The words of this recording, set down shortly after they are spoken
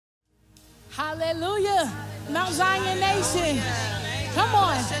Hallelujah. Mount Zion Nation. Come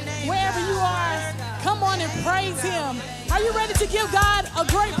on. Wherever you are, come on and praise him. Are you ready to give God a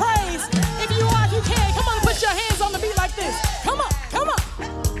great praise? If you are, you can. Come on and put your hands on the beat like this. Come on. Come on.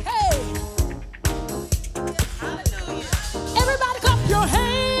 Hey. Everybody clap your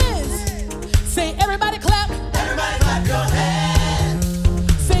hands. Say, everybody clap. Everybody clap your hands.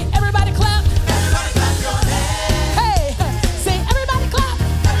 Say, everybody clap. Everybody clap your hands. Hey. Say, everybody clap.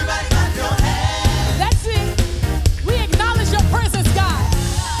 Everybody clap your hands. That's it. We acknowledge your presence, God.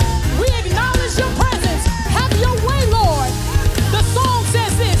 We acknowledge your presence. Have your way, Lord. The song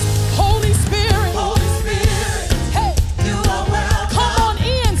says this, Holy Spirit. Holy Spirit, Hey, you are welcome. come on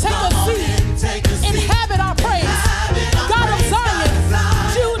in, take a Come on seat. in, take a seat. Inhabit our praise. Inhabit our God of praise, Zion, God of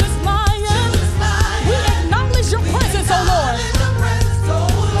Zion. Judas Lion. Judas Lion. We acknowledge your presence, oh Lord. Acknowledge your presence, oh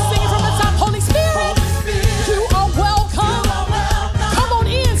Lord. Sing it from the top, Holy Spirit. Holy Spirit, You are welcome. you are welcome. Come on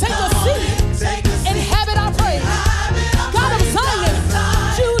in, take a Come on seat. in, take a seat. Inhabit our praise. Inhabit our God of praise, Zion, God of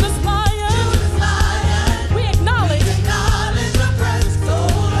Zion. Judas Lion. Judas Lion. We acknowledge. Acknowledge your presence, oh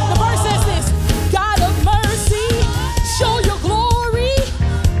The Lord. verse says this, God of mercy, show your glory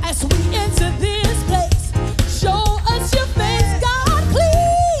as we enter this place. Show us your face, God,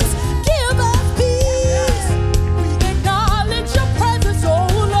 please give us peace. We acknowledge your presence, oh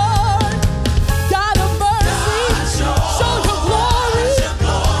Lord. God of mercy, show your glory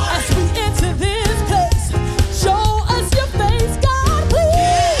as we enter this place. Show us your face, God,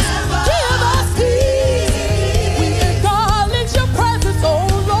 please give us peace. We acknowledge your presence, oh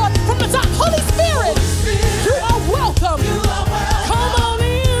Lord. From the top, Holy Spirit, you are welcome. Come on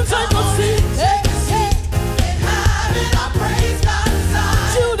in, take a seat. Hey, hey. Inhabit our praise, God of Zion.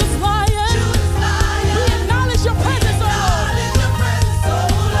 Judas Lion, Judas Lion. we acknowledge your presence, oh Lord. Acknowledge your presence, oh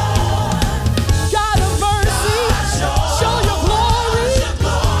Lord. God of mercy, show your glory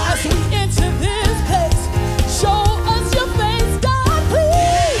as we enter this place. Show us your face, God,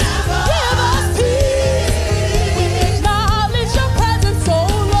 please give us peace. We acknowledge your presence, oh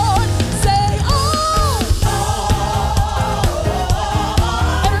Lord. Say, oh.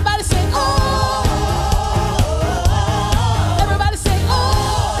 Everybody say, oh. Everybody say,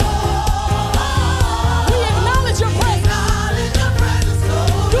 oh. We acknowledge your presence. Acknowledge your presence,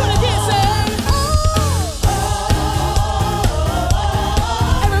 oh Do it again, say, oh.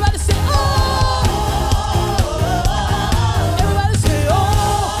 Everybody say, oh. Everybody say,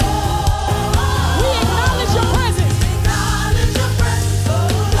 oh. We acknowledge your presence. Acknowledge your presence, oh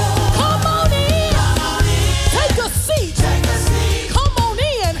Lord. Come on in. Come on in, Take a seat. take a seat. Come on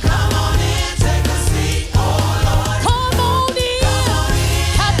in. Come on in, take a seat, oh Lord. Come on in.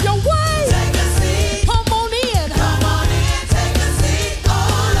 Have your way. Take a seat. Come on in. Come on in, take a seat, oh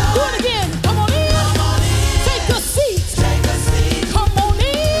Do Lord. it again. Come on in. Come on in, Take a seat. take a seat. Come on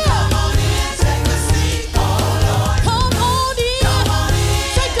in. Come on in, take a seat, oh Lord. Come on in. Come on in,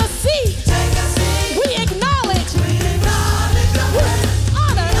 Take a seat. take a seat. We acknowledge. We acknowledge your presence.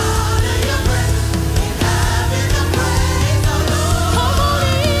 Honor. Honor your presence. Inhabit the praise, oh Lord. Come on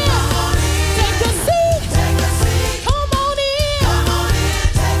in. Come on in, Take a seat. take a seat. Come on in. Come on in,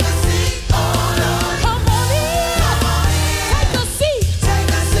 take a seat, oh Lord. Come on in. Come on in, Take a seat.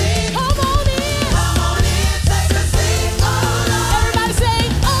 take a seat. Come on in. Come on in, take a seat, oh Lord. Everybody say,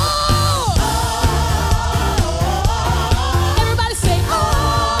 oh. Everybody say,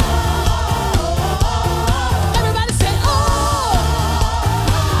 oh. Everybody say, oh.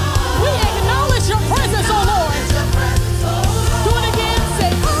 We acknowledge your presence, oh Lord. Your presence, oh Lord. Do it again.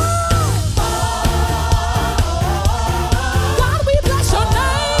 Say, oh. God, we bless your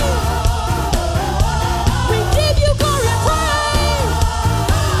name. We give you glory and praise.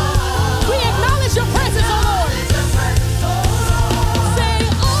 We acknowledge your presence, oh Lord. Your presence, oh Lord. Say,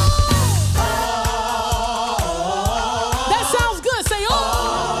 oh. That sounds good. Say, oh.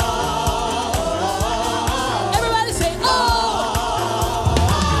 Everybody say, oh.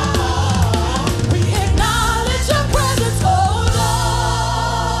 We acknowledge your presence, oh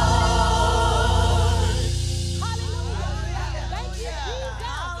Lord. Hallelujah. Thank you, Jesus.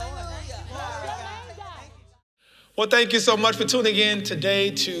 Well, thank you so much for tuning in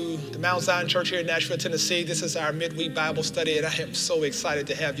today to the Mount Zion Church here in Nashville, Tennessee. This is our midweek Bible study, and I am so excited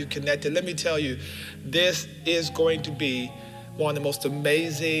to have you connected. Let me tell you, this is going to be one of the most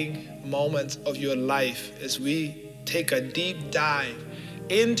amazing moments of your life as we take a deep dive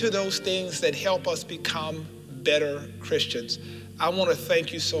into those things that help us become better Christians. I want to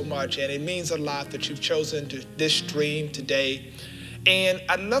thank you so much, and it means a lot that you've chosen this stream today. And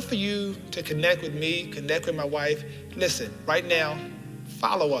I'd love for you to connect with me, connect with my wife. Listen, right now,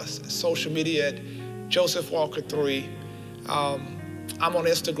 follow us on social media at Joseph Walker 3. I'm on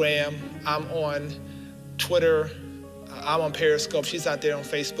Instagram. I'm on Twitter. I'm on Periscope. She's out there on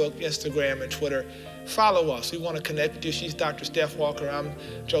Facebook, Instagram, and Twitter. Follow us. We want to connect with you. She's Dr. Steph Walker. I'm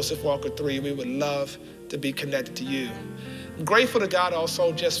Joseph Walker III. We would love to be connected to you. I'm grateful to God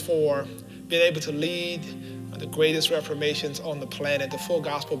also just for being able to lead the greatest reformations on the planet, the Full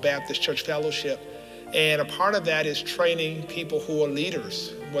Gospel Baptist Church Fellowship. And a part of that is training people who are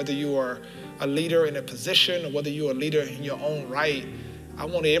leaders, whether you are a leader in a position or whether you're a leader in your own right. I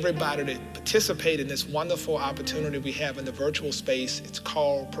want everybody to participate in this wonderful opportunity we have in the virtual space. It's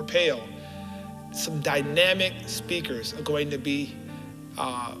called Propel. Some dynamic speakers are going to be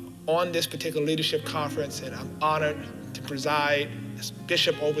on this particular leadership conference, and I'm honored to preside as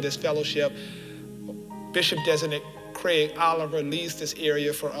bishop over this fellowship. Bishop-designate Craig Oliver leads this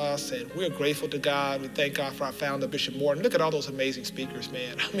area for us, and we're grateful to God. We thank God for our founder, Bishop Morton. Look at all those amazing speakers,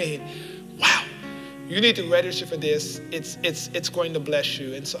 man. I mean, wow. You need to register for this. It's going to bless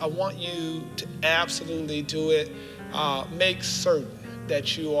you. And so I want you to absolutely do it. Make certain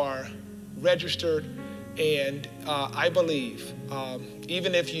that you are registered. And I believe,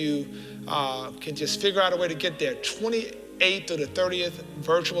 even if you can just figure out a way to get there, 28th to the 30th,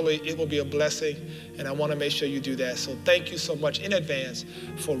 virtually, it will be a blessing. And I want to make sure you do that. So thank you so much in advance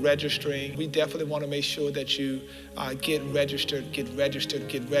for registering. We definitely want to make sure that you get registered,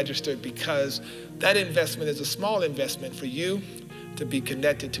 because that investment is a small investment for you to be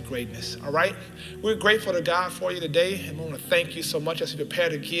connected to greatness, all right? We're grateful to God for you today, and I want to thank you so much as you prepare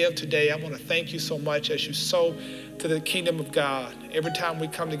to give today. I want to thank you so much as you sow to the kingdom of God. Every time we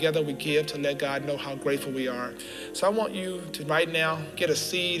come together, we give to let God know how grateful we are. So I want you to right now get a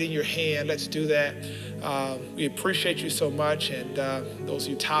seed in your hand. Let's do that. We appreciate you so much, and those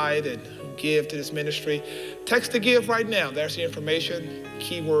who tithe and give to this ministry, text to give right now. There's the information,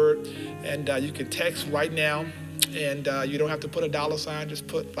 keyword, and you can text right now. And you don't have to put a $sign, just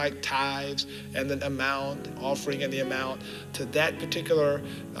put like tithes and the amount, offering and the amount to that particular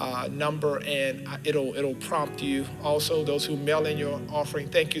number, and it'll prompt you. Also, those who mail in your offering,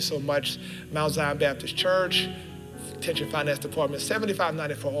 thank you so much. Mount Zion Baptist Church, Attention Finance Department,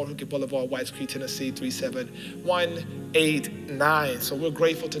 7594 Old Hooker Boulevard, Whites Creek, Tennessee, 37189. So we're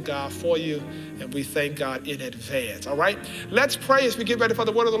grateful to God for you, and we thank God in advance. All right, let's pray as we get ready for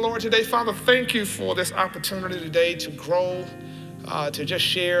the word of the Lord today. Father, thank you for this opportunity today to grow, to just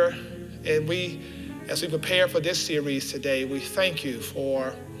share. And as we prepare for this series today, we thank you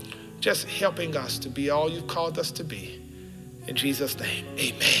for just helping us to be all you've called us to be. In Jesus' name,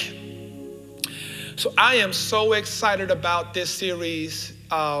 amen. So I am so excited about this series.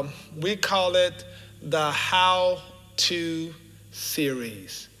 We call it the How To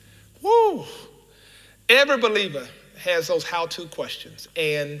series. Woo! Every believer has those how-to questions.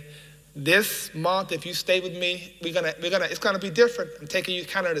 And this month, if you stay with me, it's gonna be different. I'm taking you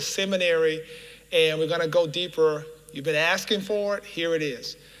kind of to seminary, and we're gonna go deeper. You've been asking for it, here it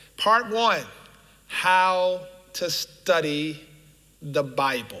is. Part 1, how to study the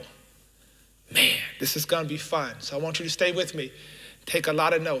Bible. Man, this is gonna be fun. So I want you to stay with me. Take a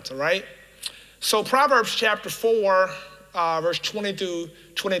lot of notes, all right? So Proverbs chapter 4, verse 20 through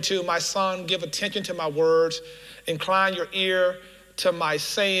 22, my son, give attention to my words, incline your ear to my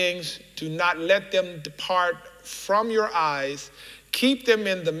sayings, do not let them depart from your eyes, keep them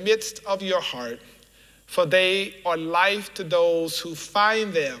in the midst of your heart, for they are life to those who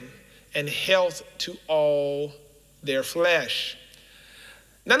find them and health to all their flesh.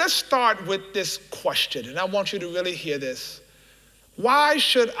 Now let's start with this question, and I want you to really hear this. Why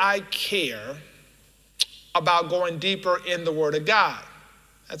should I care about going deeper in the Word of God?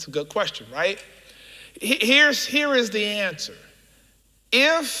 That's a good question, right? Here is the answer.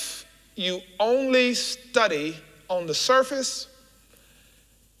 If you only study on the surface,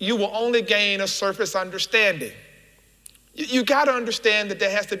 you will only gain a surface understanding. You got to understand that there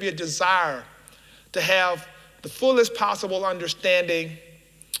has to be a desire to have the fullest possible understanding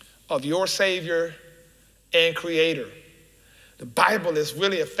of your Savior and Creator. The Bible is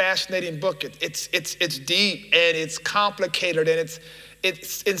really a fascinating book. It's deep and it's complicated, and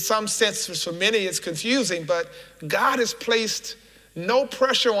it's in some sense for many it's confusing, but God has placed no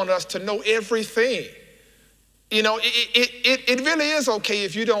pressure on us to know everything. You know, it really is okay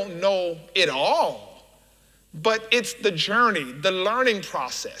if you don't know it all, but it's the journey, the learning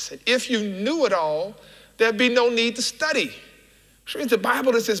process. And if you knew it all, there'd be no need to study. The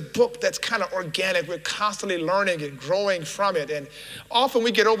Bible is this book that's kind of organic. We're constantly learning and growing from it. And often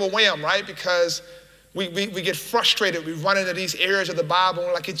we get overwhelmed, right? Because we get frustrated. We run into these areas of the Bible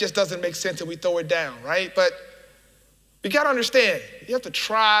and like it just doesn't make sense and we throw it down, right? But you got to understand, you have to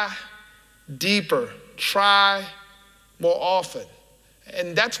try deeper, try more often.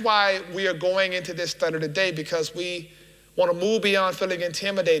 And that's why we are going into this study today, because we want to move beyond feeling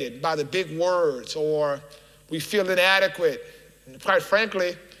intimidated by the big words, or we feel inadequate. And quite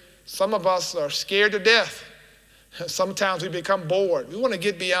frankly, some of us are scared to death. Sometimes we become bored. We want to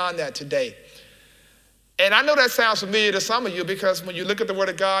get beyond that today. And I know that sounds familiar to some of you, because when you look at the Word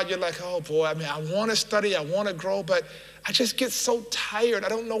of God, you're like, oh boy, I mean, I want to study, I want to grow, but I just get so tired. I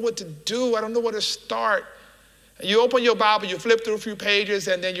don't know what to do. I don't know where to start. And you open your Bible, you flip through a few pages,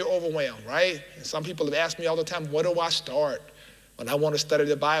 and then you're overwhelmed, right? And some people have asked me all the time, where do I start when I want to study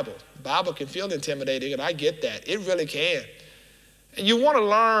the Bible? The Bible can feel intimidating, and I get that. It really can. And you want to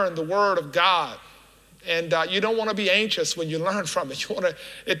learn the Word of God. And you don't want to be anxious when you learn from it. You want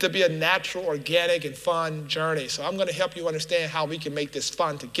it to be a natural, organic, and fun journey. So I'm going to help you understand how we can make this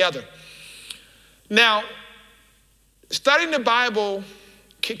fun together. Now, studying the Bible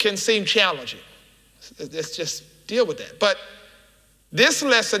can seem challenging. Let's just deal with that. But this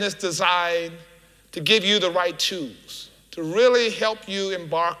lesson is designed to give you the right tools to really help you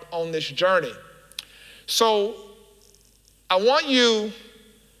embark on this journey. So I want you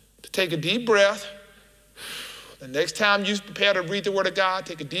to take a deep breath. The next time you prepare to read the Word of God,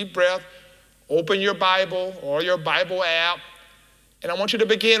 take a deep breath, open your Bible or your Bible app, and I want you to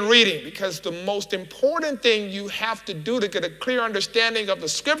begin reading, because the most important thing you have to do to get a clear understanding of the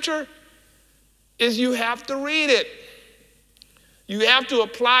Scripture is you have to read it. You have to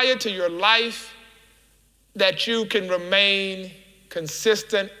apply it to your life, that you can remain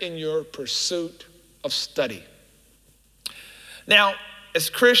consistent in your pursuit of study. Now, as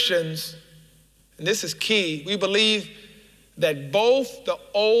Christians, and this is key, we believe that both the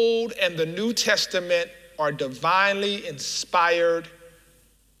Old and the New Testament are divinely inspired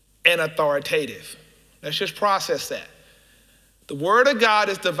and authoritative. Let's just process that. The Word of God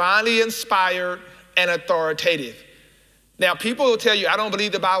is divinely inspired and authoritative. Now, people will tell you, I don't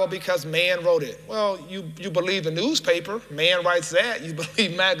believe the Bible because man wrote it. Well, you believe the newspaper, man writes that. You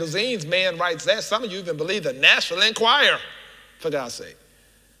believe magazines, man writes that. Some of you even believe the National Enquirer, for God's sake.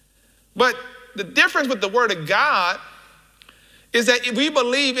 But the difference with the Word of God is that we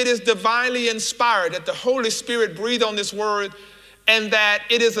believe it is divinely inspired, that the Holy Spirit breathed on this Word, and that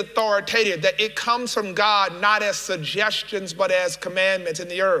it is authoritative, that it comes from God not as suggestions but as commandments in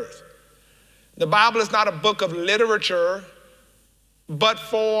the earth. The Bible is not a book of literature, but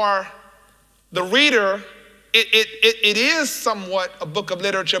for the reader, it is somewhat a book of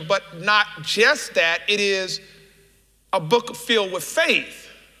literature, but not just that. It is a book filled with faith,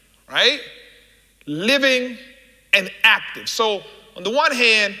 right? Living and active. So on the one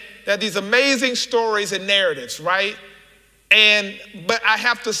hand, there are these amazing stories and narratives, right? But I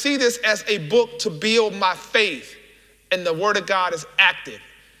have to see this as a book to build my faith, and the Word of God is active.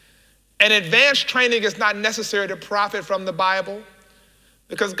 And advanced training is not necessary to profit from the Bible,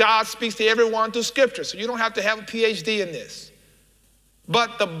 because God speaks to everyone through Scripture, so you don't have to have a PhD in this.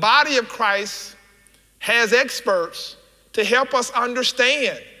 But the body of Christ has experts to help us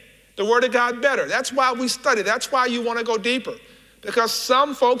understand the Word of God better. That's why we study. That's why you want to go deeper, because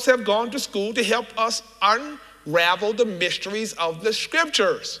some folks have gone to school to help us unravel the mysteries of the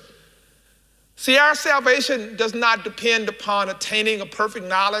Scriptures. See, our salvation does not depend upon attaining a perfect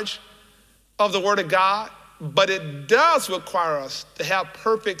knowledge of the Word of God, but it does require us to have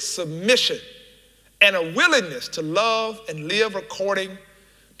perfect submission and a willingness to love and live according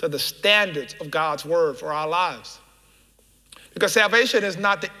to the standards of God's Word for our lives. Because salvation is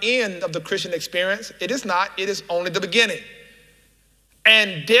not the end of the Christian experience. It is not. It is only the beginning.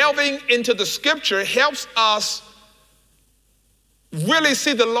 And delving into the Scripture helps us really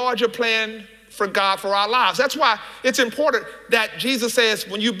see the larger plan for God for our lives. That's why it's important that Jesus says,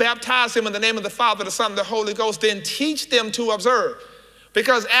 when you baptize him in the name of the Father, the Son, and the Holy Ghost, then teach them to observe.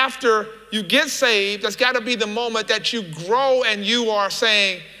 Because after you get saved, there's got to be the moment that you grow and you are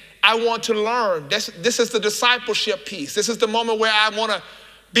saying, I want to learn. This is the discipleship piece. This is the moment where I want to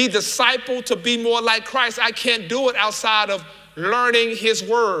be discipled to be more like Christ. I can't do it outside of learning his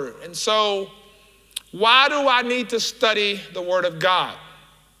Word. And so, why do I need to study the Word of God?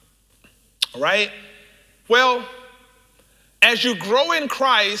 All right? Well, as you grow in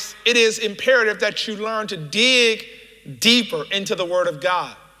Christ, it is imperative that you learn to dig deeper into the Word of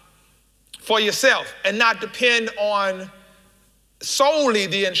God for yourself and not depend on solely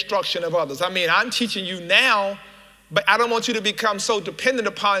the instruction of others. I mean, I'm teaching you now, but I don't want you to become so dependent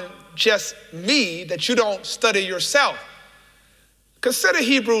upon just me that you don't study yourself. Consider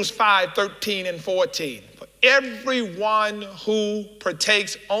Hebrews 5:13 and 14. For everyone who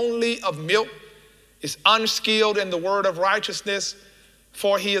partakes only of milk is unskilled in the word of righteousness,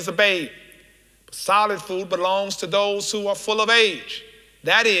 for he is a babe. Solid food belongs to those who are full of age,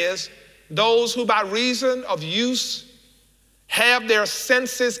 That is, those who by reason of use have their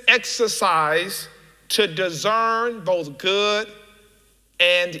senses exercised to discern both good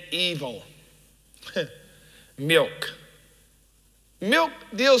and evil. Milk. Milk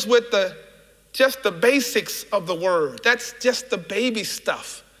deals with just the basics of the word. That's just the baby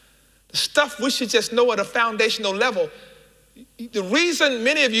stuff. The stuff we should just know at a foundational level. The reason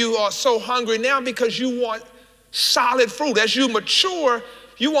many of you are so hungry now because you want solid fruit. As you mature,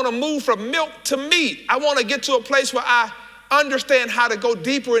 you want to move from milk to meat. I want to get to a place where I understand how to go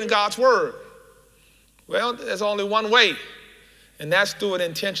deeper in God's word. Well, there's only one way, and that's through an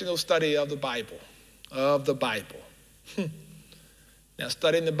intentional study of the Bible. Now,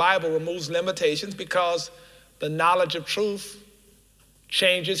 studying the Bible removes limitations because the knowledge of truth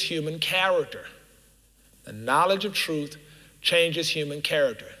changes human character. The knowledge of truth changes human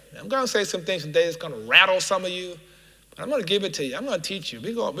character. Now, I'm going to say some things today that's going to rattle some of you, but I'm going to give it to you. I'm going to teach you.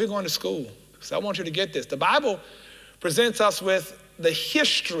 We're going to school, so I want you to get this. The Bible presents us with the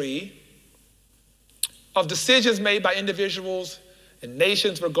history of decisions made by individuals and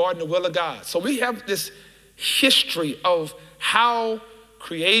nations regarding the will of God. So we have this history of how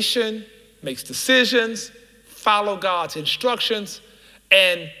creation makes decisions, follow God's instructions,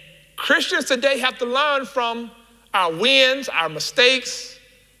 and Christians today have to learn from our wins, our mistakes,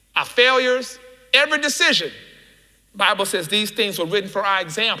 our failures, every decision. The Bible says these things were written for our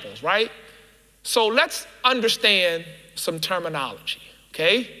examples, right? So let's understand some terminology,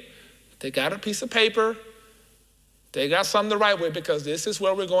 okay? They got a piece of paper. They got something to write with because this is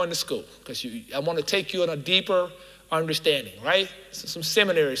where we're going to school. Because I want to take you in a deeper understanding, right? This is some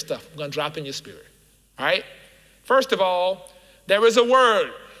seminary stuff I'm going to drop in your spirit, all right? First of all, there is a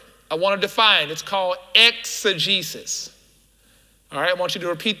word I want to define. It's called exegesis. All right, I want you to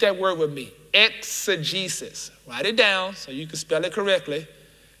repeat that word with me. Exegesis. Write it down so you can spell it correctly.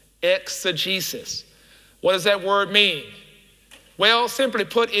 Exegesis. What does that word mean? Well, simply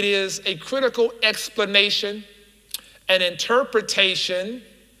put, it is a critical explanation and interpretation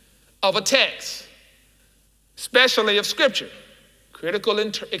of a text, especially of Scripture. Critical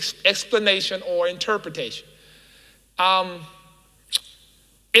explanation or interpretation.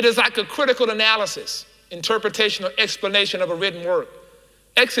 It is like a critical analysis, interpretation, or explanation of a written work.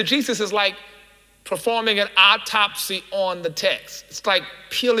 Exegesis is like performing an autopsy on the text. It's like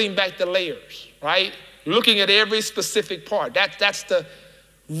peeling back the layers, right? Looking at every specific part. That's the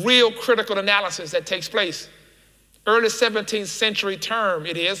real critical analysis that takes place. Early 17th century term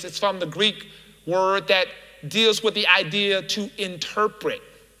it is. It's from the Greek word that deals with the idea to interpret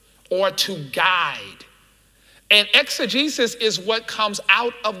or to guide. And exegesis is what comes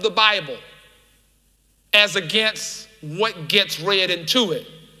out of the Bible as against what gets read into it.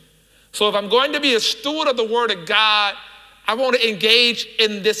 So if I'm going to be a steward of the Word of God, I want to engage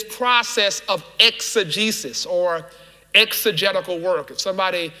in this process of exegesis or exegetical work. If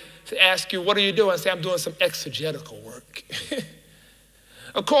somebody asks you, what are you doing? Say, I'm doing some exegetical work.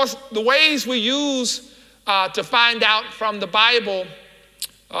 Of course, the ways we use to find out from the Bible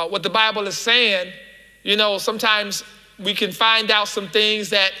what the Bible is saying, you know, sometimes we can find out some things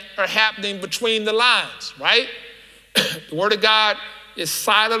that are happening between the lines, right? The Word of God is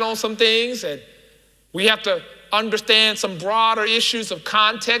silent on some things, and we have to understand some broader issues of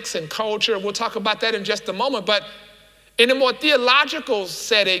context and culture. We'll talk about that in just a moment. But in a more theological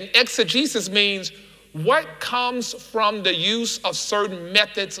setting, exegesis means what comes from the use of certain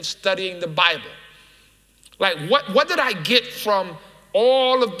methods of studying the Bible. Like what did I get from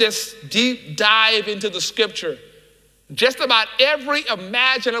all of this deep dive into the Scripture? Just about every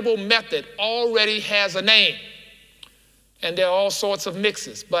imaginable method already has a name. And there are all sorts of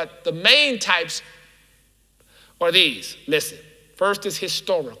mixes. But the main types are these. Listen, first is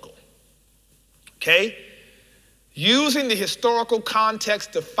historical. Okay? Using the historical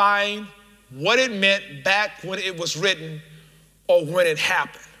context to find what it meant back when it was written or when it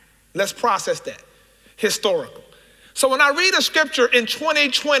happened. Let's process that. Historical. So when I read a scripture in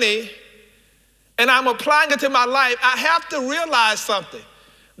 2020 and I'm applying it to my life, I have to realize something.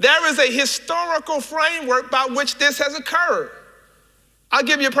 There is a historical framework by which this has occurred. I'll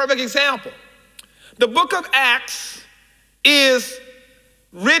give you a perfect example. The book of Acts is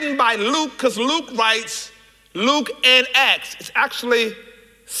written by Luke because Luke writes Luke and Acts. It's actually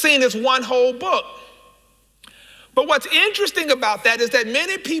seen as one whole book. But what's interesting about that is that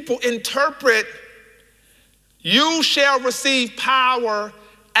many people interpret you shall receive power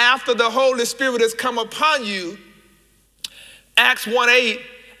after the Holy Spirit has come upon you, Acts 1:8,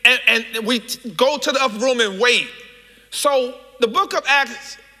 and we go to the upper room and wait. So the book of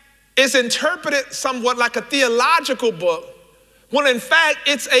Acts is interpreted somewhat like a theological book, when in fact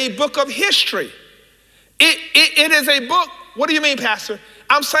it's a book of history. It is a book. What do you mean, Pastor?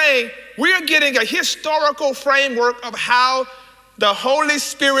 I'm saying we're getting a historical framework of how the Holy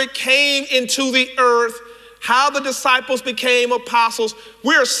Spirit came into the earth, how the disciples became apostles.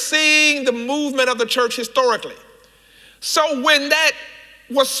 We're seeing the movement of the church historically. So when that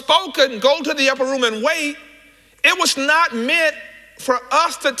was spoken, go to the upper room and wait, it was not meant for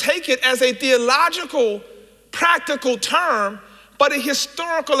us to take it as a theological, practical term, but a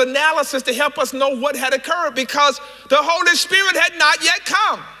historical analysis to help us know what had occurred, because the Holy Spirit had not yet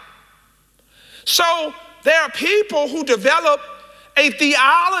come. So there are people who develop a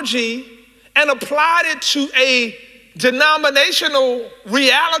theology and applied it to a denominational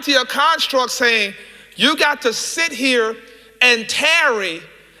reality or construct, saying, you got to sit here and tarry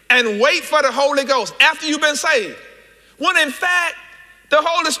and wait for the Holy Ghost after you've been saved. When in fact, the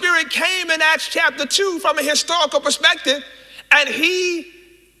Holy Spirit came in Acts chapter 2 from a historical perspective, and he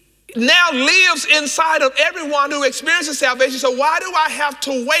now lives inside of everyone who experiences salvation. So why do I have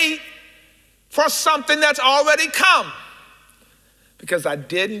to wait for something that's already come? Because I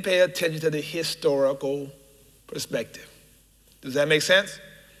didn't pay attention to the historical perspective. Does that make sense?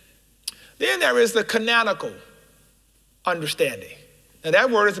 Then there is the canonical understanding. Now that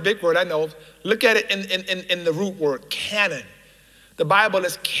word is a big word, I know. Look at it in the root word, canon. The Bible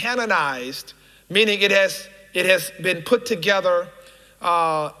is canonized, meaning it has been put together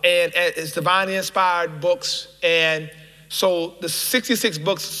and it's divinely inspired books. And so the 66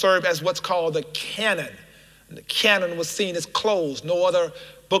 books serve as what's called the canon. And the canon was seen as closed. No other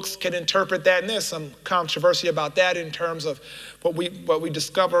books can interpret that. And there's some controversy about that in terms of what we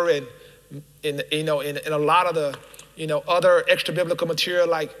discover in a lot of the other extra biblical material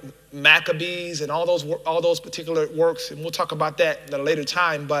like Maccabees and all those particular works. And we'll talk about that at a later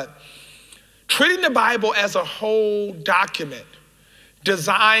time. But treating the Bible as a whole document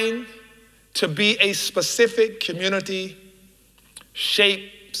designed to be a specific community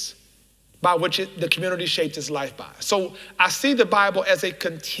shapes by which the community shapes its life by. So I see the Bible as a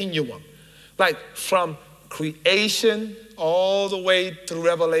continuum, like from creation all the way through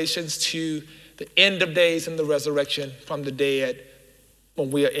Revelations to the end of days and the resurrection from the dead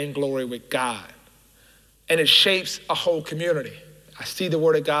when we are in glory with God. And it shapes a whole community. I see the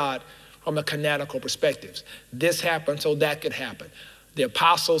Word of God from a canonical perspective. This happened so that could happen. The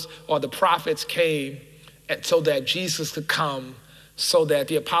apostles or the prophets came so that Jesus could come, so that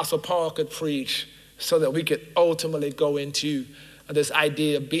the apostle Paul could preach, so that we could ultimately go into this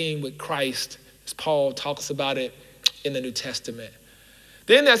idea of being with Christ, as Paul talks about it in the New Testament.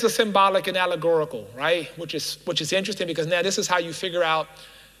 Then there's the symbolic and allegorical, right? Which is interesting, because now this is how you figure out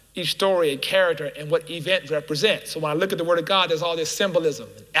each story and character and what event represents. So when I look at the Word of God, there's all this symbolism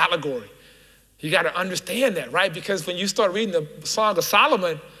and allegory. You got to understand that, right? Because when you start reading the Song of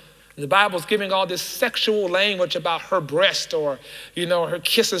Solomon, the Bible's giving all this sexual language about her breast, or, her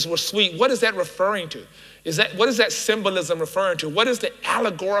kisses were sweet. What is that referring to? What is that symbolism referring to? What is the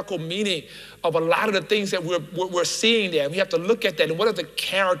allegorical meaning of a lot of the things that we're seeing there? We have to look at that. And what does the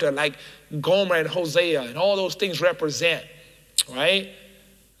character like Gomer and Hosea and all those things represent, right?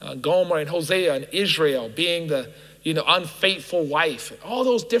 Gomer and Hosea and Israel being the unfaithful wife, all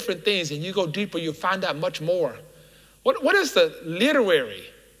those different things. And you go deeper, you find out much more. What is the literary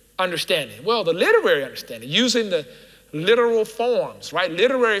understanding? Well, the literary understanding, using the literal forms, right?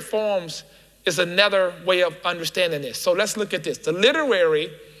 Literary forms is another way of understanding this. So let's look at this. The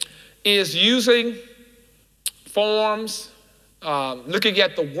literary is using forms, looking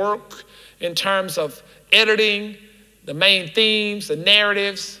at the work in terms of editing, the main themes, the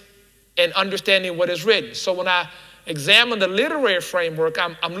narratives, and understanding what is written. So when I examine the literary framework,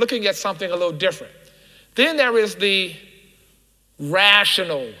 I'm looking at something a little different. Then there is the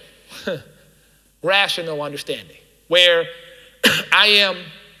rational understanding, where I am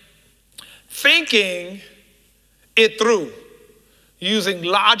thinking it through using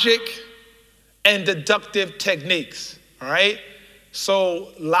logic and deductive techniques, all right? So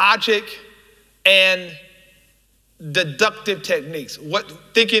logic and deductive techniques,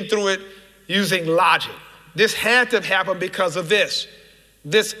 thinking through it using logic. This had to have happened because of this.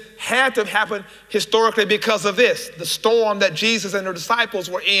 This had to have happened historically because of this. The storm that Jesus and the disciples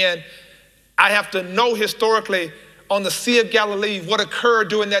were in, I have to know historically on the Sea of Galilee what occurred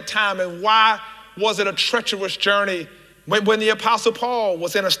during that time, and why was it a treacherous journey when the Apostle Paul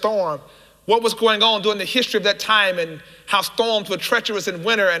was in a storm. What was going on during the history of that time, and how storms were treacherous in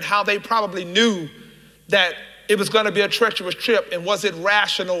winter, and how they probably knew that it was going to be a treacherous trip, and was it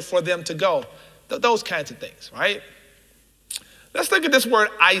rational for them to go? Those kinds of things, right? Let's look at this word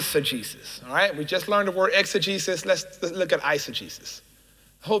eisegesis, all right? We just learned the word exegesis. Let's look at eisegesis.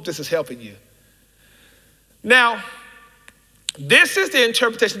 I hope this is helping you. Now, this is the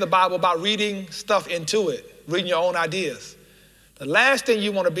interpretation of the Bible about reading stuff into it, reading your own ideas. The last thing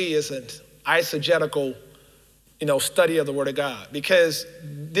you want to be is an eisegetical, study of the Word of God, because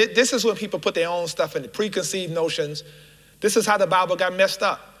this is when people put their own stuff in, the preconceived notions. This is how the Bible got messed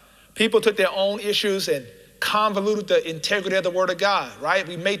up. People took their own issues and convoluted the integrity of the Word of God, right?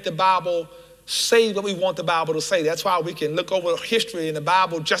 We make the Bible say what we want the Bible to say. That's why we can look over history and the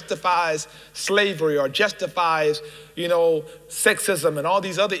Bible justifies slavery or justifies, sexism and all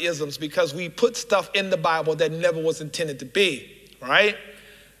these other isms, because we put stuff in the Bible that never was intended to be, right?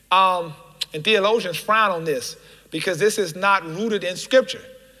 And theologians frown on this because this is not rooted in Scripture.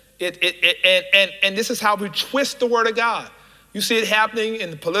 And this is how we twist the Word of God. You see it happening in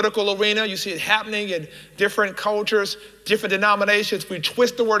the political arena. You see it happening in different cultures, different denominations. We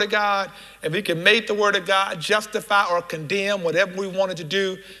twist the Word of God, and we can make the Word of God justify or condemn whatever we wanted to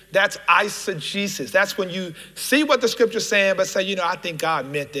do. That's eisegesis. That's when you see what the Scripture's saying, but say, I think God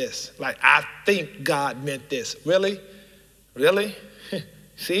meant this. Like, I think God meant this. Really? Really?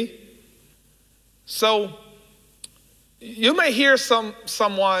 See? So you may hear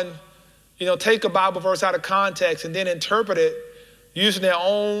someone take a Bible verse out of context and then interpret it using their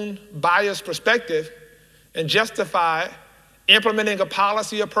own biased perspective and justify implementing a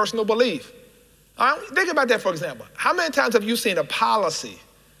policy or personal belief. Think about that, for example. How many times have you seen a policy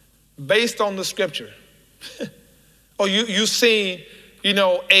based on the Scripture? Or you've seen,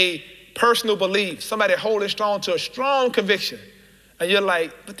 a personal belief, somebody holding strong to a strong conviction, and you're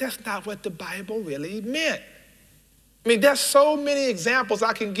like, but that's not what the Bible really meant. I mean, there's so many examples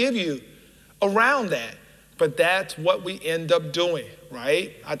I can give you around that, but that's what we end up doing,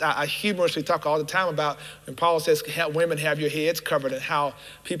 right? I humorously talk all the time about when Paul says, women have your heads covered, and how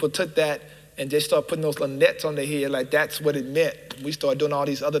people took that and they start putting those little nets on their head like that's what it meant. We started doing all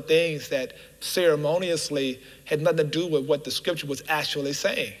these other things that ceremoniously had nothing to do with what the Scripture was actually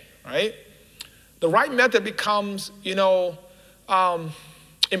saying, right? The right method becomes,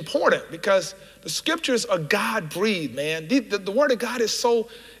 important because the Scriptures are God-breathed, man. The Word of God is so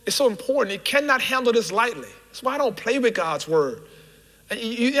important. It cannot handle this lightly. That's why I don't play with God's Word.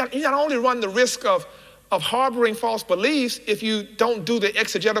 You not only run the risk of harboring false beliefs if you don't do the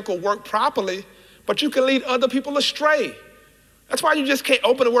exegetical work properly, but you can lead other people astray. That's why you just can't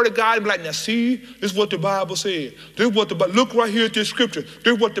open the Word of God and be like, now see, this is what the Bible says. Look right here at this Scripture.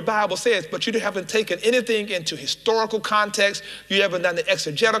 This is what the Bible says. But you haven't taken anything into historical context. You haven't done the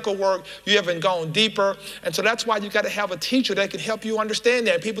exegetical work. You haven't gone deeper. And so that's why you got to have a teacher that can help you understand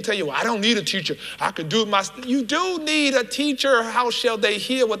that. And people tell you, well, I don't need a teacher. I can do it myself. You do need a teacher. How shall they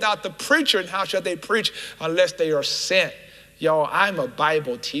hear without the preacher? And how shall they preach unless they are sent? Yo, I'm a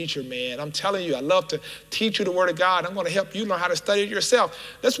Bible teacher, man. I'm telling you, I love to teach you the Word of God. I'm going to help you learn how to study it yourself.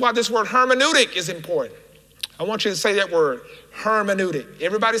 That's why this word hermeneutic is important. I want you to say that word, hermeneutic.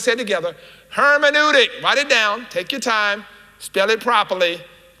 Everybody say it together, hermeneutic. Write it down. Take your time. Spell it properly.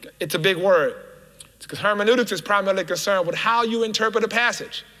 It's a big word. Because hermeneutics is primarily concerned with how you interpret a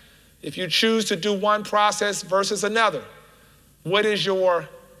passage. If you choose to do one process versus another, what is your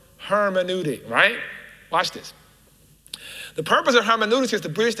hermeneutic, right? Watch this. The purpose of hermeneutics is to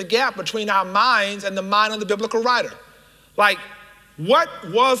bridge the gap between our minds and the mind of the biblical writer. Like, what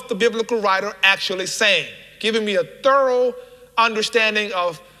was the biblical writer actually saying? Giving me a thorough understanding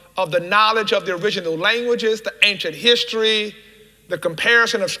of the knowledge of the original languages, the ancient history, the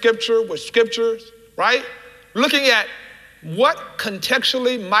comparison of Scripture with Scriptures, right? Looking at what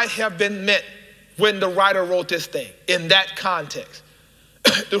contextually might have been meant when the writer wrote this thing in that context.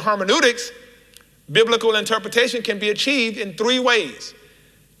 Through hermeneutics, biblical interpretation can be achieved in three ways: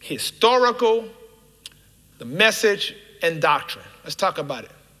 historical, the message, and doctrine. Let's talk about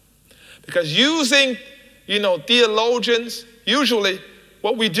it. Because using, theologians, usually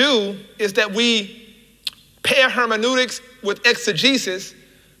what we do is that we pair hermeneutics with exegesis,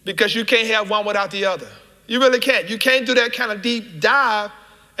 because you can't have one without the other. You really can't. You can't do that kind of deep dive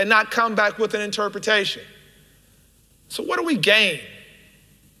and not come back with an interpretation. So what do we gain?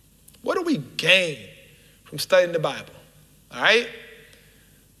 What do we gain from studying the Bible? All right?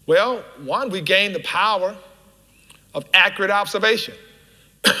 Well, one, we gain the power of accurate observation.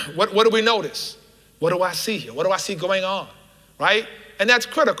 What do we notice? What do I see here? What do I see going on? Right? And that's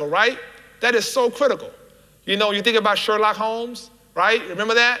critical, right? That is so critical. You think about Sherlock Holmes, right?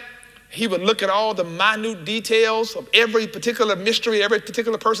 Remember that? He would look at all the minute details of every particular mystery, every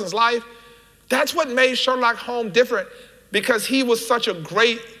particular person's life. That's what made Sherlock Holmes different, because he was such a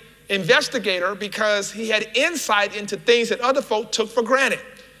great investigator because he had insight into things that other folk took for granted.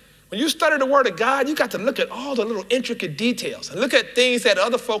 When you study the Word of God, you got to look at all the little intricate details and look at things that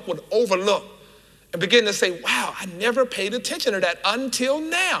other folk would overlook and begin to say, wow, I never paid attention to that until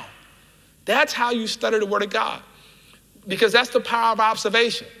now. That's how you study the Word of God, because that's the power of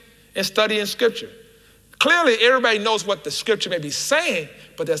observation and studying Scripture. Clearly, everybody knows what the Scripture may be saying,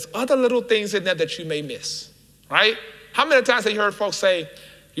 but there's other little things in there that you may miss, right? How many times have you heard folks say,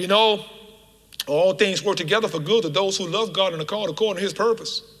 you know, all things work together for good to those who love God and are called according to his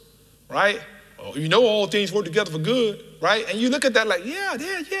purpose, right? Oh, you know all things work together for good, right? And you look at that like,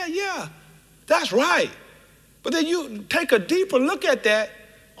 yeah, that's right. But then you take a deeper look at that.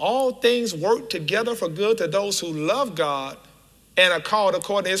 All things work together for good to those who love God and are called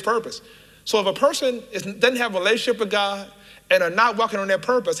according to his purpose. So if a person doesn't have a relationship with God and are not walking on their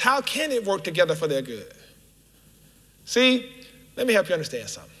purpose, how can it work together for their good? See, let me help you understand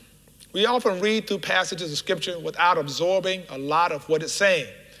something. We often read through passages of Scripture without absorbing a lot of what it's saying.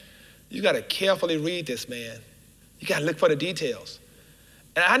 You got to carefully read this, man. You got to look for the details.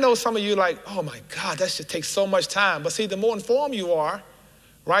 And I know some of you are like, oh my God, that should take so much time. But see, the more informed you are,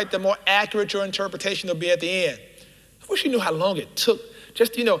 right, the more accurate your interpretation will be at the end. I wish you knew how long it took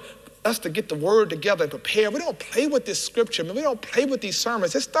just, us to get the word together and prepare. We don't play with this Scripture, man. We don't play with these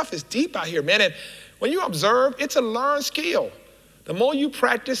sermons. This stuff is deep out here, man. And when you observe, it's a learned skill. The more you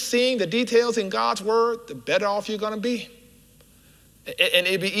practice seeing the details in God's word, the better off you're going to be. And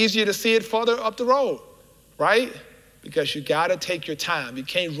it'd be easier to see it further up the road, right? Because you got to take your time. You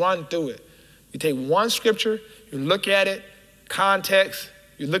can't run through it. You take one Scripture, you look at it, context,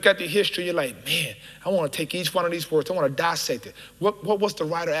 you look at the history, you're like, man, I want to take each one of these words. I want to dissect it. What was the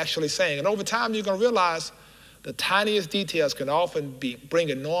writer actually saying? And over time, you're going to realize the tiniest details can often bring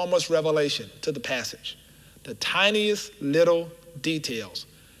enormous revelation to the passage. The tiniest little details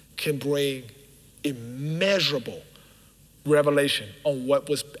can bring immeasurable revelation on what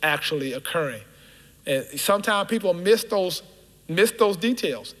was actually occurring. And sometimes people miss those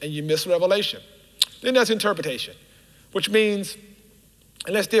details, and you miss revelation. Then there's interpretation, which means,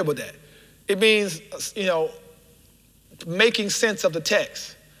 and let's deal with that. It means, making sense of the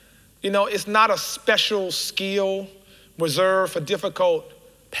text. It's not a special skill reserved for difficult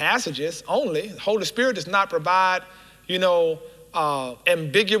passages only. The Holy Spirit does not provide,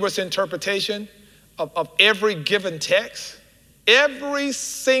 ambiguous interpretation of every given text. Every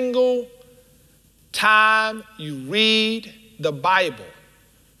single time you read the Bible,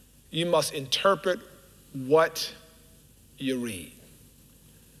 you must interpret what you read.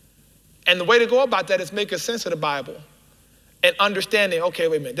 And the way to go about that is making sense of the Bible and understanding, okay,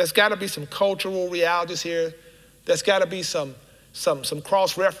 wait a minute, there's got to be some cultural realities here. There's got to be some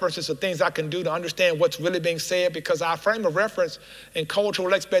cross-references of things I can do to understand what's really being said, because our frame of reference and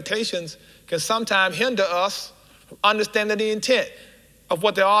cultural expectations can sometimes hinder us from understanding the intent of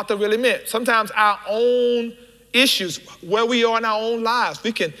what the author really meant. Sometimes our own issues, where we are in our own lives,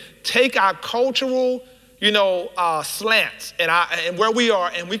 we can take our cultural, slants and where we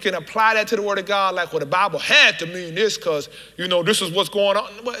are, and we can apply that to the Word of God, like, well, the Bible had to mean this because, this is what's going on.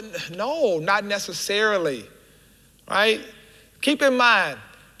 No, not necessarily, right? Keep in mind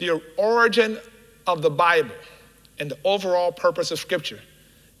the origin of the Bible and the overall purpose of Scripture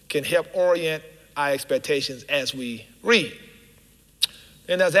can help orient our expectations as we read.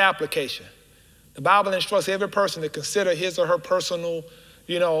 Then there's application. The Bible instructs every person to consider his or her personal,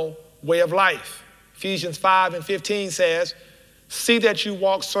 way of life. Ephesians 5:15 says, see that you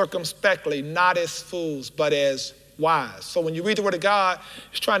walk circumspectly, not as fools, but as wise. So when you read the Word of God,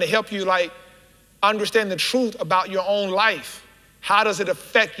 it's trying to help you understand the truth about your own life. How does it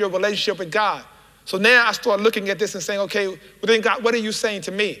affect your relationship with God? So now I start looking at this and saying, okay, well then God, what are you saying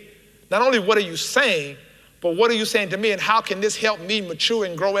to me? Not only what are you saying, but what are you saying to me, and how can this help me mature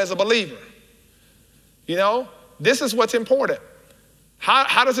and grow as a believer? This is what's important.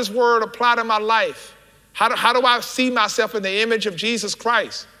 How does this word apply to my life? How do I see myself in the image of Jesus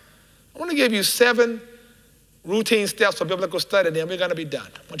Christ? I want to give you 7 routine steps for biblical study, then we're going to be done.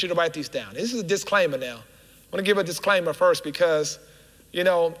 I want you to write these down. This is a disclaimer now. I want to give a disclaimer first because,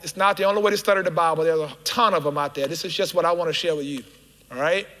 it's not the only way to study the Bible. There's a ton of them out there. This is just what I want to share with you, all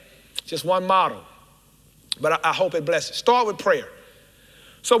right? Just one model, but I hope it blesses. Start with prayer.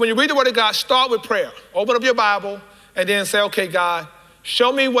 So when you read the Word of God, start with prayer. Open up your Bible and then say, okay, God,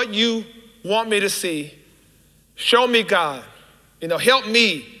 show me what you want me to see. Show me, God. Help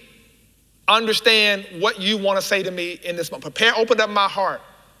me understand what you want to say to me in this moment. Open up my heart.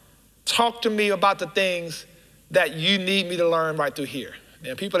 Talk to me about the things that you need me to learn right through here.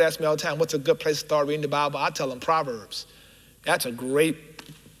 And people ask me all the time, what's a good place to start reading the Bible? I tell them Proverbs. That's a great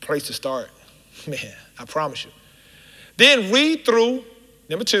place to start. Man, I promise you. Then read through,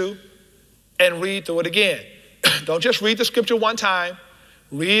 number 2, and read through it again. Don't just read the scripture one time.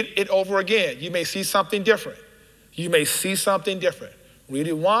 Read it over again. You may see something different. You may see something different. Read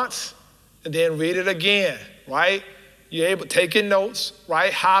it once, and then read it again, right? You're able to take in notes,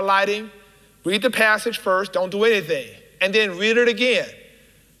 right? Highlighting. Read the passage first. Don't do anything. And then read it again.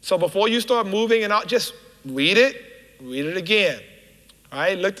 So before you start moving and out, just read it again. All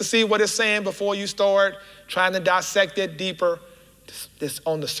right? Look to see what it's saying before you start trying to dissect it deeper. This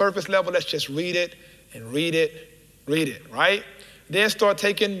on the surface level, let's just read it, right? Then start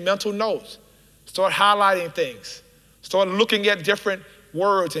taking mental notes. Start highlighting things. Start looking at different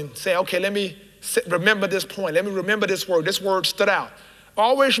words and say, okay, let me remember this point. Let me remember this word. This word stood out.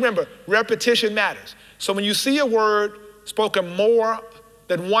 Always remember, repetition matters. So when you see a word spoken more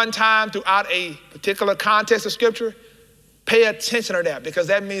than one time throughout a particular context of scripture, pay attention to that, because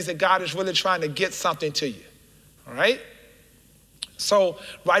that means that God is really trying to get something to you. All right? So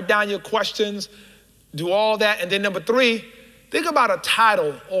write down your questions, do all that. And then number 3, think about a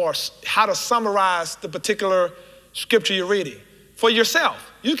title or how to summarize the particular scripture you're reading for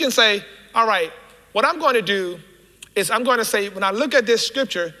yourself. You can say, all right, what I'm going to do is I'm going to say, when I look at this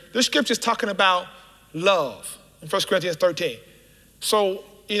scripture is talking about love in 1 Corinthians 13. So,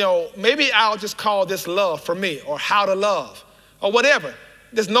 maybe I'll just call this love for me, or how to love, or whatever.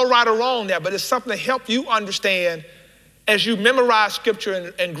 There's no right or wrong there, but it's something to help you understand as you memorize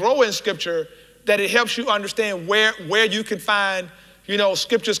scripture and grow in scripture, that it helps you understand where you can find,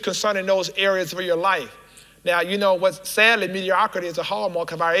 scriptures concerning those areas of your life. Now, what's sadly, mediocrity is a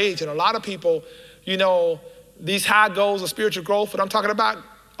hallmark of our age. And a lot of people, these high goals of spiritual growth, what I'm talking about,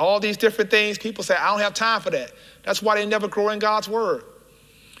 all these different things, people say, I don't have time for that. That's why they never grow in God's word.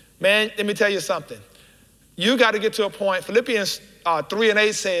 Man, let me tell you something. You got to get to a point. Philippians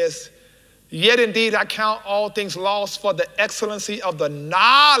 3:8 says, yet indeed I count all things lost for the excellency of the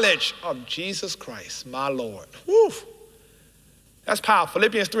knowledge of Jesus Christ, my Lord. Woo. That's powerful.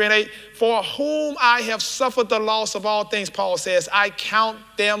 Philippians 3:8, for whom I have suffered the loss of all things, Paul says, I count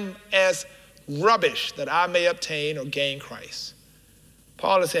them as rubbish that I may obtain or gain Christ.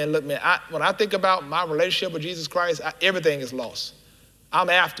 Paul is saying, look, man, when I think about my relationship with Jesus Christ, everything is lost.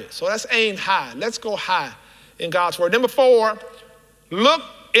 I'm after it. So let's aim high. Let's go high in God's word. Number 4, look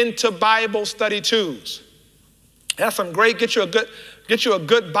into Bible study tools. That's some great, get you a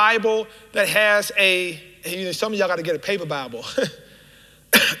good Bible that has some of y'all got to get a paper Bible.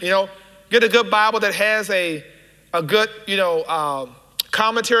 Get a good Bible that has a good,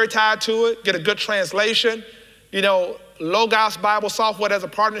 commentary tied to it. Get a good translation. Logos Bible software, there's a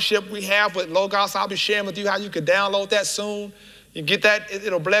partnership we have with Logos. I'll be sharing with you how you can download that soon. You get that,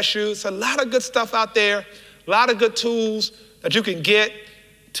 it'll bless you. It's a lot of good stuff out there, a lot of good tools that you can get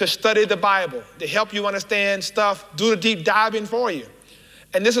to study the Bible, to help you understand stuff, do the deep diving for you.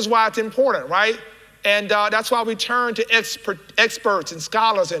 And this is why it's important, right? And that's why we turn to experts and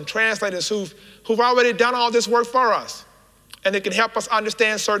scholars and translators who've already done all this work for us. And they can help us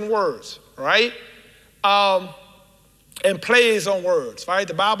understand certain words, right? And plays on words, right?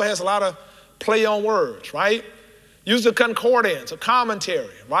 The Bible has a lot of play on words, right? Use the concordance, a commentary,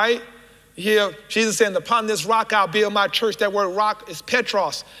 right? Here, Jesus saying, upon this rock I'll build my church. That word rock is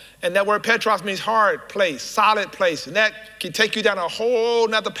Petros. And that word Petros means hard place, solid place. And that can take you down a whole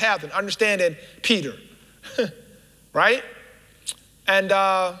nother path in understanding Peter, right? And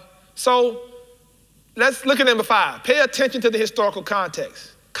so let's look at number 5. Pay attention to the historical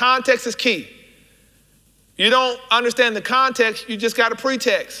context. Context is key. You don't understand the context, you just got a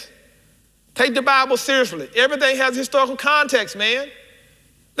pretext. Take the Bible seriously. Everything has historical context, man.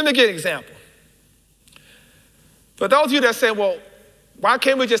 Let me give an example. For those of you that say, well, why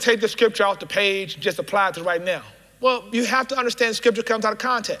can't we just take the scripture off the page and just apply it to right now? Well, you have to understand scripture comes out of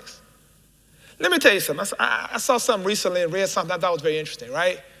context. Let me tell you something. I saw something recently and read something I thought was very interesting,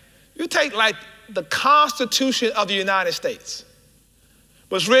 right? You take like the Constitution of the United States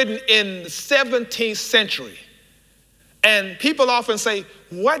was written in the 17th century. And people often say,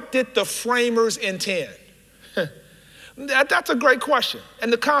 what did the framers intend? That's a great question.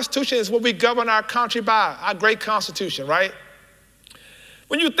 And the Constitution is what we govern our country by, our great Constitution, right?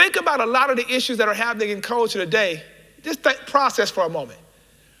 When you think about a lot of the issues that are happening in culture today, just process for a moment.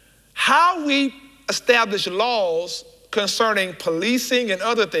 How we establish laws concerning policing and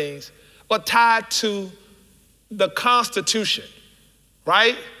other things are tied to the Constitution,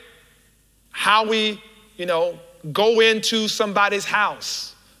 right? How we, go into somebody's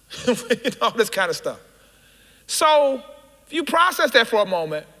house, all this kind of stuff. So if you process that for a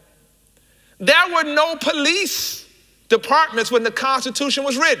moment, there were no police departments when the Constitution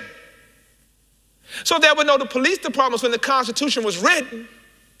was written. So there were no the police departments when the Constitution was written.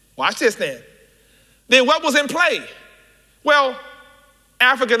 Watch this then. Then what was in play? Well,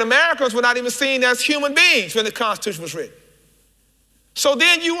 African Americans were not even seen as human beings when the Constitution was written. So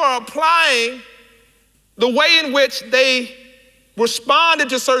then you are applying the way in which they responded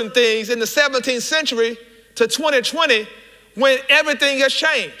to certain things in the 17th century to 2020 when everything has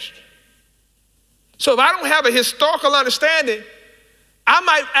changed. So if I don't have a historical understanding, I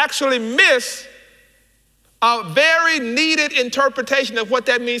might actually miss a very needed interpretation of what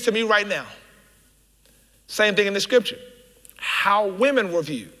that means to me right now. Same thing in the scripture. How women were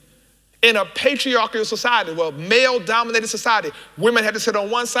viewed. In a patriarchal society, well, male-dominated society, women had to sit on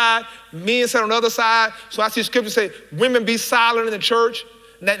one side, men sit on the other side. So I see scripture say, women be silent in the church.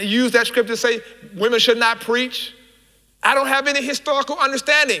 And they use that scripture to say, women should not preach. I don't have any historical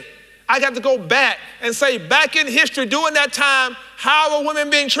understanding. I got to go back and say, back in history, during that time, how are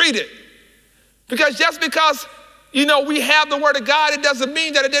women being treated? Because just because, we have the word of God, it doesn't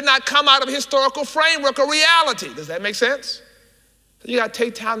mean that it did not come out of historical framework or reality. Does that make sense? So you got to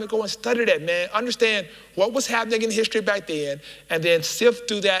take time to go and study that, man. Understand what was happening in history back then, and then sift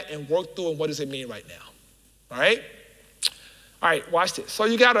through that and work through and what does it mean right now. All right? All right, watch this. So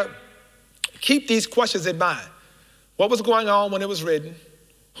you got to keep these questions in mind. What was going on when it was written?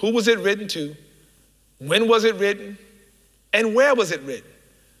 Who was it written to? When was it written? And where was it written?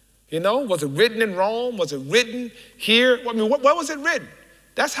 Was it written in Rome? Was it written here? I mean, where was it written?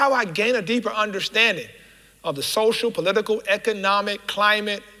 That's how I gain a deeper understanding of the social, political, economic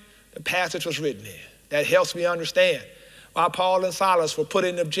climate the passage was written in. That helps me understand why Paul and Silas were put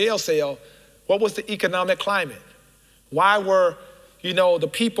in the jail cell. What was the economic climate? Why were, the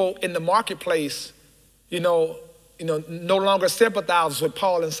people in the marketplace, no longer sympathized with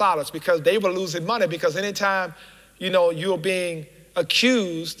Paul and Silas because they were losing money, because anytime, you're being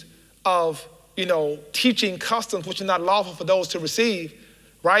accused of, teaching customs which are not lawful for those to receive,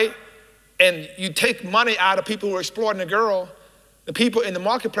 right? And you take money out of people who are exploiting a girl, the people in the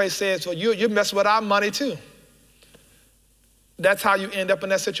marketplace says, well, you're messing with our money too. That's how you end up in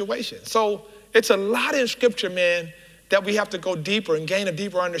that situation. So it's a lot in scripture, man, that we have to go deeper and gain a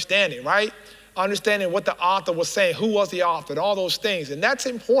deeper understanding, right? Understanding what the author was saying, who was the author, and all those things. And that's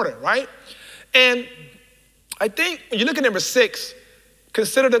important, right? And I think when you look at number 6,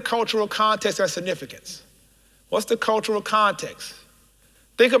 consider the cultural context and significance. What's the cultural context?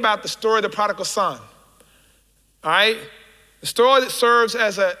 Think about the story of the prodigal son, all right? The story that serves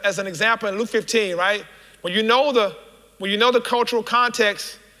as an example in Luke 15, right? When you know the cultural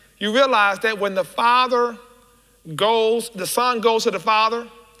context, you realize that when the son goes to the father,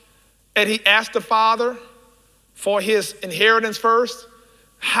 and he asked the father for his inheritance first,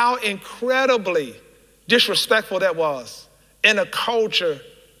 how incredibly disrespectful that was in a culture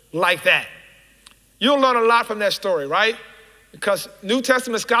like that. You'll learn a lot from that story, right? Because New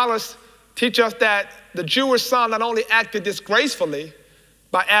Testament scholars teach us that the Jewish son not only acted disgracefully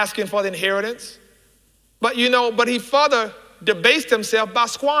by asking for the inheritance, but he further debased himself by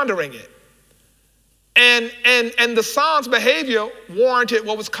squandering it. And the son's behavior warranted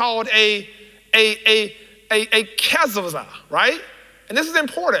what was called a kezazah, right? And this is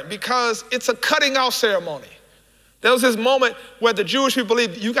important because it's a cutting off ceremony. There was this moment where the Jewish people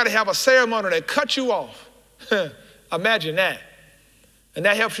believed you got to have a ceremony that cuts you off. Imagine that. And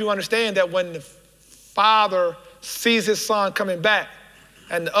that helps you understand that when the father sees his son coming back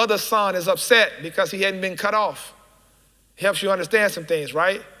and the other son is upset because he hadn't been cut off, it helps you understand some things,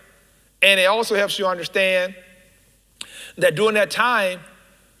 right? And it also helps you understand that during that time,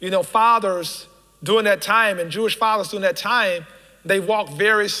 fathers during that time and Jewish fathers during that time, they walked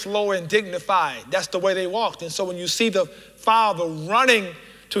very slow and dignified. That's the way they walked. And so when you see the father running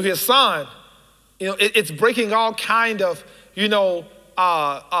to his son, it's breaking all kind of, Middle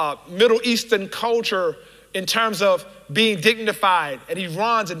Eastern culture in terms of being dignified. And he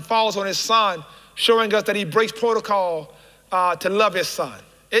runs and falls on his son, showing us that he breaks protocol to love his son.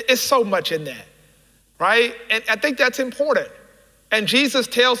 It's so much in that, right? And I think that's important. And Jesus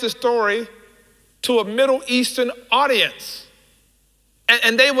tells the story to a Middle Eastern audience.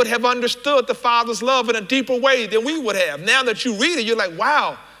 And they would have understood the Father's love in a deeper way than we would have. Now that you read it, you're like,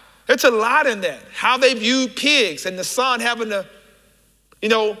 wow, it's a lot in that. How they viewed pigs and the son having to,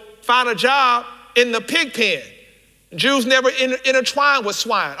 find a job in the pig pen. Jews never intertwined with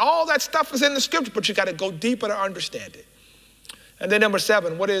swine. All that stuff is in the scripture, but you got to go deeper to understand it. And then number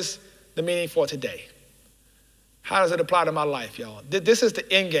 7, what is the meaning for today? How does it apply to my life, y'all? This is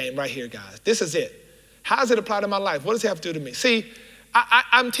the end game right here, guys. This is it. How does it apply to my life? What does it have to do to me? See,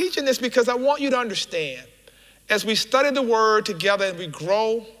 I'm teaching this because I want you to understand as we study the word together and we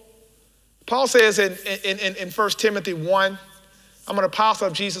grow, Paul says in 1 Timothy 1, I'm an apostle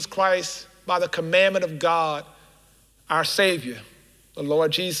of Jesus Christ by the commandment of God, our Savior, the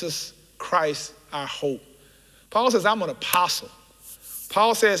Lord Jesus Christ, our hope. Paul says, I'm an apostle.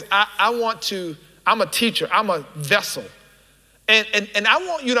 Paul says, I'm a teacher, I'm a vessel. And I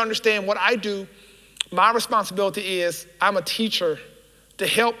want you to understand what I do. My responsibility is I'm a teacher to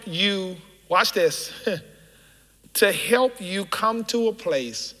help you, watch this, to help you come to a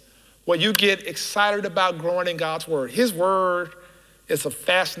place where you get excited about growing in God's word. His word is a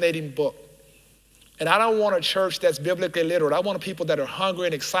fascinating book. And I don't want a church that's biblically literate. I want people that are hungry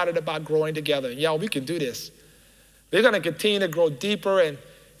and excited about growing together. And y'all, we can do this. We're going to continue to grow deeper. And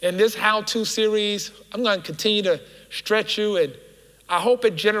in this how-to series, I'm going to continue to stretch you. And I hope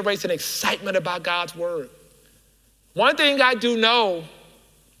it generates an excitement about God's word. One thing I do know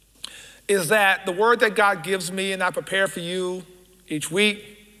is that the word that God gives me and I prepare for you each week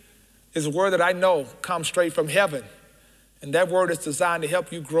is a word that I know comes straight from heaven. And that word is designed to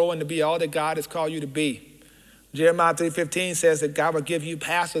help you grow and to be all that God has called you to be. Jeremiah 3:15 says that God will give you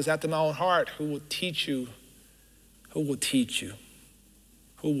pastors after my own heart who will teach you, who will teach you,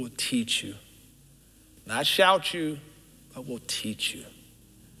 who will teach you. Not shout you, but will teach you.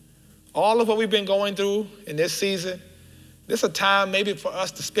 All of what we've been going through in this season, this is a time maybe for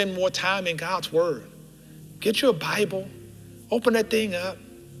us to spend more time in God's word. Get you a Bible, open that thing up,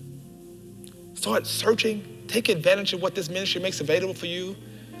 start searching. Take advantage of what this ministry makes available for you.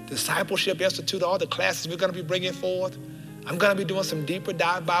 Discipleship Institute, all the classes we're going to be bringing forth. I'm going to be doing some deeper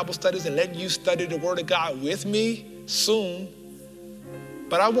dive Bible studies and letting you study the Word of God with me soon.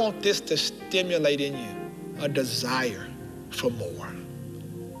 But I want this to stimulate in you a desire for more.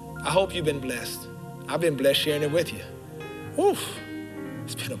 I hope you've been blessed. I've been blessed sharing it with you. Oof,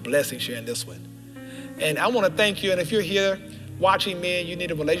 it's been a blessing sharing this one. And I want to thank you. And if you're here watching me and you need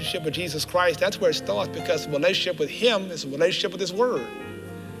a relationship with Jesus Christ, that's where it starts, because a relationship with him is a relationship with his word.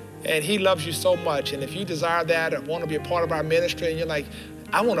 And he loves you so much. And if you desire that or want to be a part of our ministry and you're like,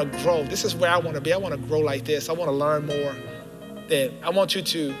 I want to grow, this is where I want to be, I want to grow like this, I want to learn more, then I want you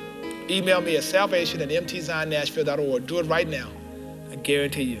to email me at salvation@mtzionnashville.org. Do it right now. I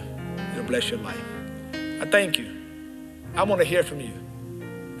guarantee you, it'll bless your life. I thank you. I want to hear from you.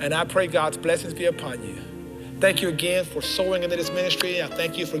 And I pray God's blessings be upon you. Thank you again for sowing into this ministry. I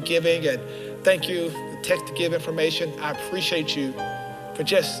thank you for giving, and thank you for text to give information. I appreciate you for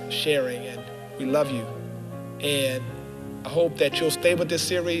just sharing, and we love you. And I hope that you'll stay with this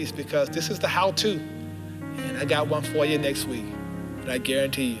series, because this is the how-to. And I got one for you next week. And I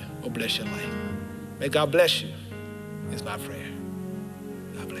guarantee you will bless your life. May God bless you is my prayer.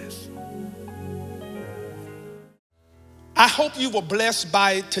 God bless. I hope you were blessed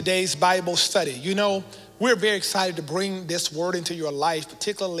by today's Bible study. You know, we're very excited to bring this word into your life,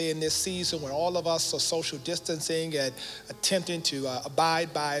 particularly in this season when all of us are social distancing and attempting to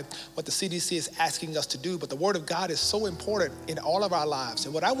abide by what the CDC is asking us to do. But the word of God is so important in all of our lives.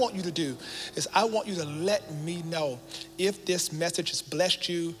 And what I want you to do is I want you to let me know if this message has blessed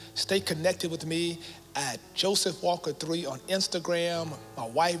you. Stay connected with me at Joseph Walker 3 on Instagram. My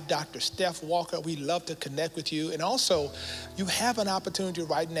wife, Dr. Steph Walker. We love to connect with you. And also, you have an opportunity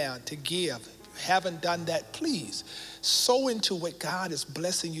right now to give. If you haven't done that, please sow into what God is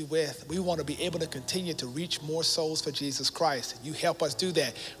blessing you with. We want to be able to continue to reach more souls for Jesus Christ. You help us do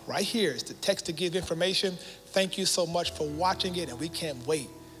that. Right here is the text to give information. Thank you so much for watching it, and we can't wait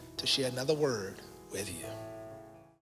to share another word with you.